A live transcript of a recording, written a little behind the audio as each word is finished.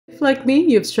If, like me,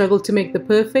 you've struggled to make the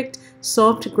perfect,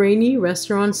 soft, grainy,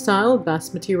 restaurant-style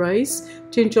basmati rice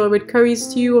to enjoy with curries,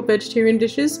 stew, or vegetarian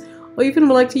dishes, or even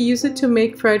would like to use it to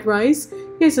make fried rice,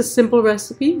 here's a simple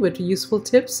recipe with useful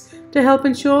tips to help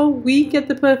ensure we get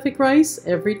the perfect rice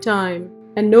every time.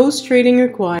 And no straining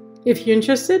required. If you're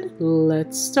interested,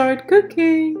 let's start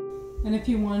cooking. And if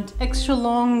you want extra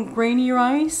long grainy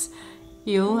rice,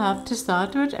 you'll have to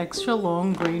start with extra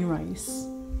long grain rice.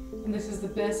 And this is the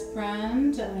best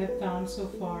brand I've found so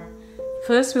far.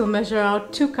 First, we'll measure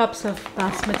out 2 cups of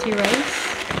basmati rice.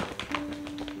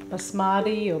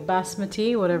 Basmati or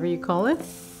basmati, whatever you call it.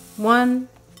 1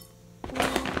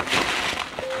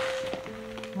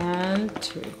 and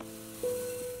 2.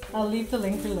 I'll leave the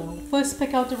link below. First,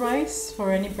 pick out the rice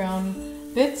for any brown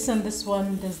bits, and this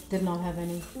one did not have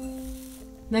any.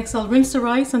 Next, I'll rinse the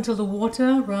rice until the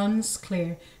water runs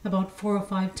clear, about 4 or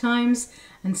 5 times,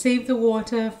 and save the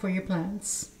water for your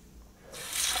plants.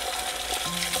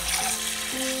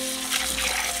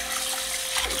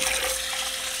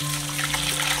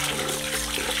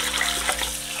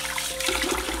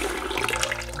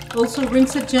 Also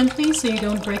rinse it gently so you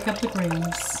don't break up the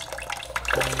grains.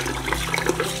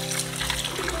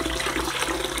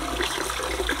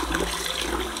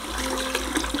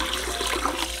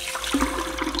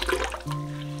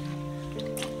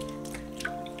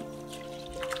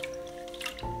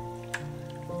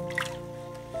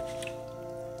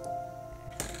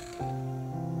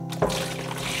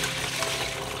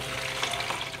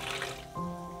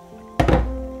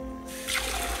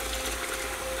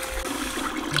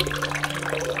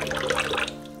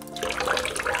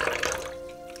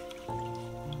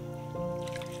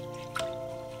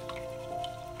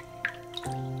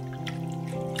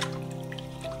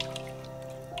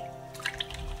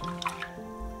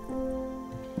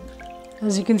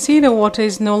 As you can see, the water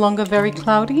is no longer very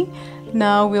cloudy.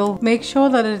 Now we'll make sure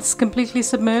that it's completely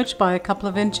submerged by a couple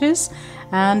of inches,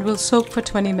 and we'll soak for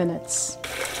 20 minutes.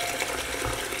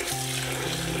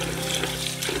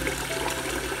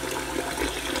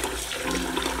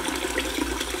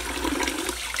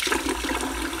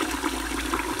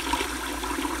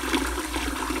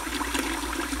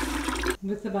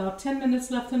 With about 10 minutes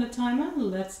left on the timer,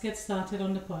 let's get started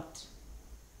on the pot.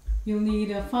 You'll need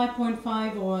a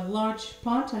 5.5 or a large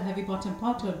pot, a heavy bottom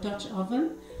pot or Dutch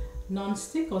oven,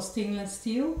 non-stick or stainless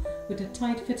steel with a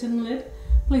tight fitting lid.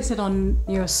 Place it on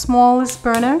your smallest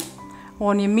burner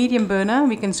or on your medium burner,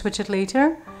 we can switch it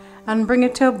later, and bring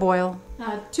it to a boil.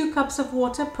 Add 2 cups of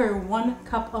water per 1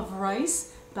 cup of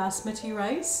rice, basmati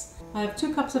rice. I have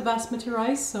 2 cups of basmati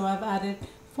rice, so I've added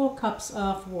 4 cups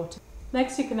of water.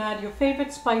 Next, you can add your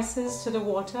favorite spices to the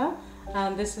water,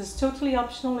 and this is totally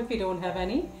optional if you don't have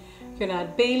any. You can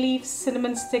add bay leaf,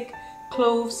 cinnamon stick,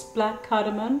 cloves, black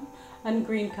cardamom, and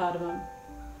green cardamom.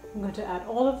 I'm going to add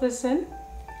all of this in.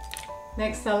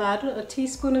 Next, I'll add a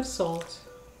teaspoon of salt.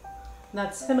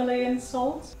 That's Himalayan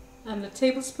salt, and a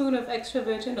tablespoon of extra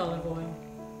virgin olive oil.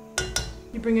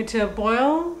 You bring it to a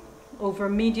boil over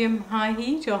medium-high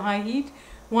heat or high heat.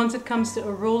 Once it comes to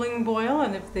a rolling boil,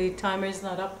 and if the timer is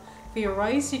not up for your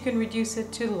rice, you can reduce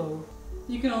it to low.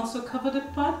 You can also cover the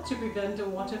pot to prevent the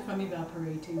water from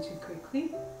evaporating too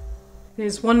quickly.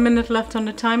 There's 1 minute left on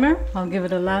the timer. I'll give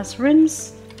it a last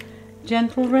rinse,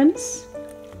 gentle rinse,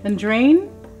 and drain,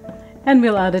 and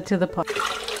we'll add it to the pot.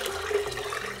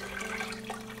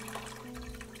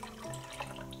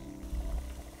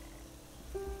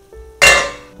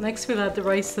 Next, we'll add the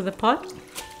rice to the pot.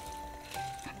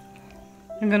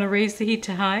 I'm going to raise the heat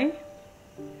to high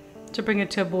to bring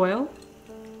it to a boil.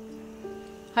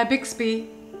 Hi Bixby,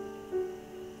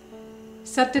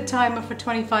 set the timer for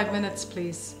 25 minutes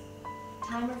please.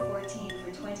 Timer 14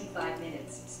 for 25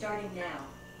 minutes, starting now.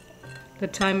 The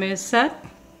timer is set.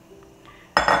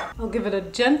 I'll give it a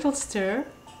gentle stir.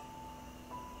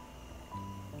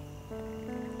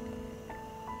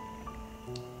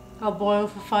 I'll boil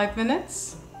for 5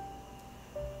 minutes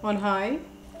on high.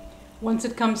 Once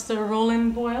it comes to a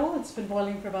rolling boil, it's been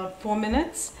boiling for about 4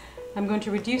 minutes, I'm going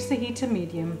to reduce the heat to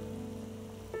medium.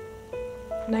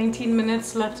 19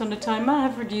 minutes left on the timer,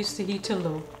 I've reduced the heat to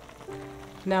low.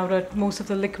 Now that most of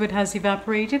the liquid has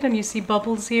evaporated and you see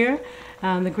bubbles here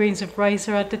and the grains of rice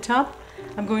are at the top,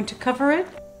 I'm going to cover it.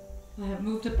 I have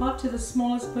moved the pot to the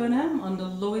smallest burner on the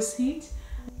lowest heat.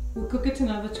 We'll cook it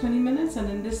another 20 minutes, and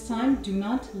in this time do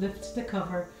not lift the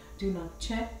cover, do not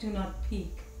check, do not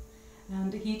peek.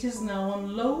 And the heat is now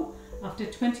on low. After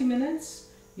 20 minutes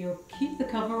you'll keep the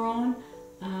cover on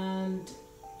and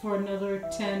for another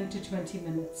 10 to 20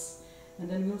 minutes, and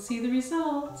then we'll see the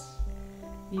result.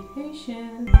 Be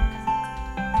patient.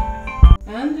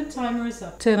 And the timer is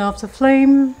up. Turn off the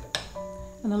flame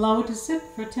and allow it to sit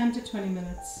for 10 to 20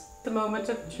 minutes. The moment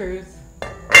of truth.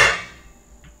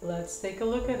 Let's take a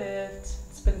look at it.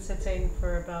 It's been sitting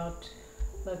for about,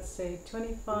 let's say,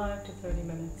 25 to 30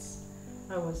 minutes.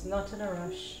 I was not in a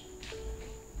rush.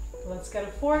 Let's get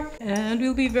a fork and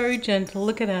we'll be very gentle.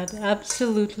 Look at that,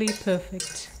 absolutely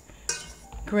perfect.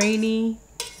 Grainy.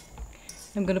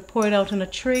 I'm going to pour it out on a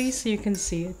tray so you can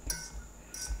see it.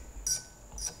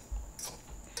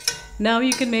 Now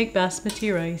you can make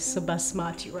basmati rice, so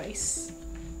basmati rice.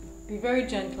 Be very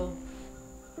gentle.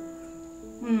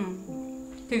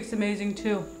 Tastes amazing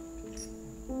too.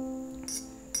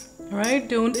 Alright,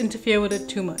 don't interfere with it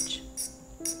too much.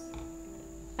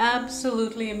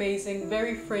 Absolutely amazing,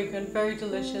 very fragrant, very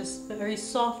delicious, very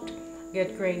soft,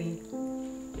 yet grainy.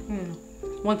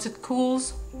 Once it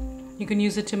cools, you can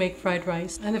use it to make fried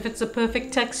rice. And if it's a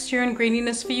perfect texture and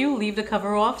graininess for you, leave the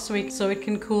cover off so it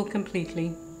can cool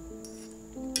completely.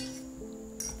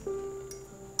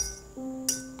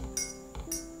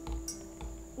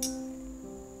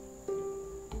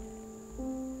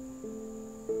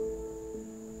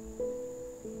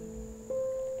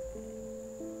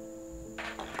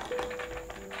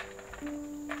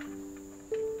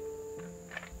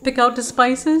 Pick out the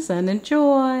spices and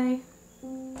enjoy.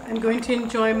 I'm going to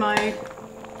enjoy my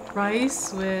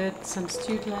rice with some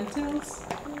stewed lentils.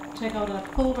 Check out a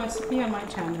full recipe on my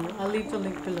channel. I'll leave the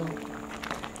link below.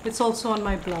 It's also on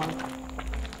my blog.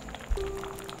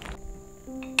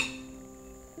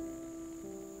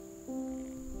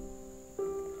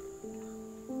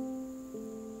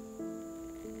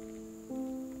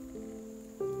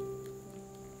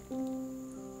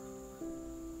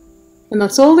 And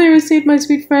that's all there is to it, my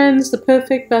sweet friends, the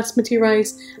perfect basmati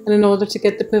rice. And in order to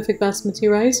get the perfect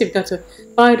basmati rice, you've got to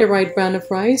buy the right brand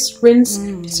of rice, rinse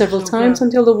several times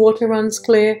until the water runs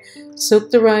clear,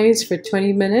 soak the rice for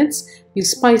 20 minutes,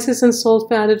 use spices and salt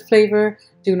for added flavor,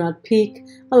 do not peak,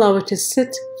 allow it to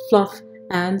sit, fluff,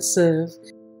 and serve.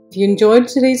 If you enjoyed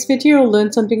today's video or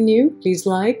learned something new, please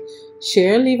like,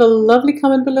 share, leave a lovely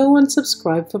comment below, and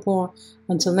subscribe for more.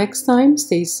 Until next time,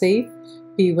 stay safe,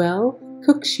 be well,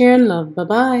 cook, share, and love.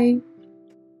 Bye-bye.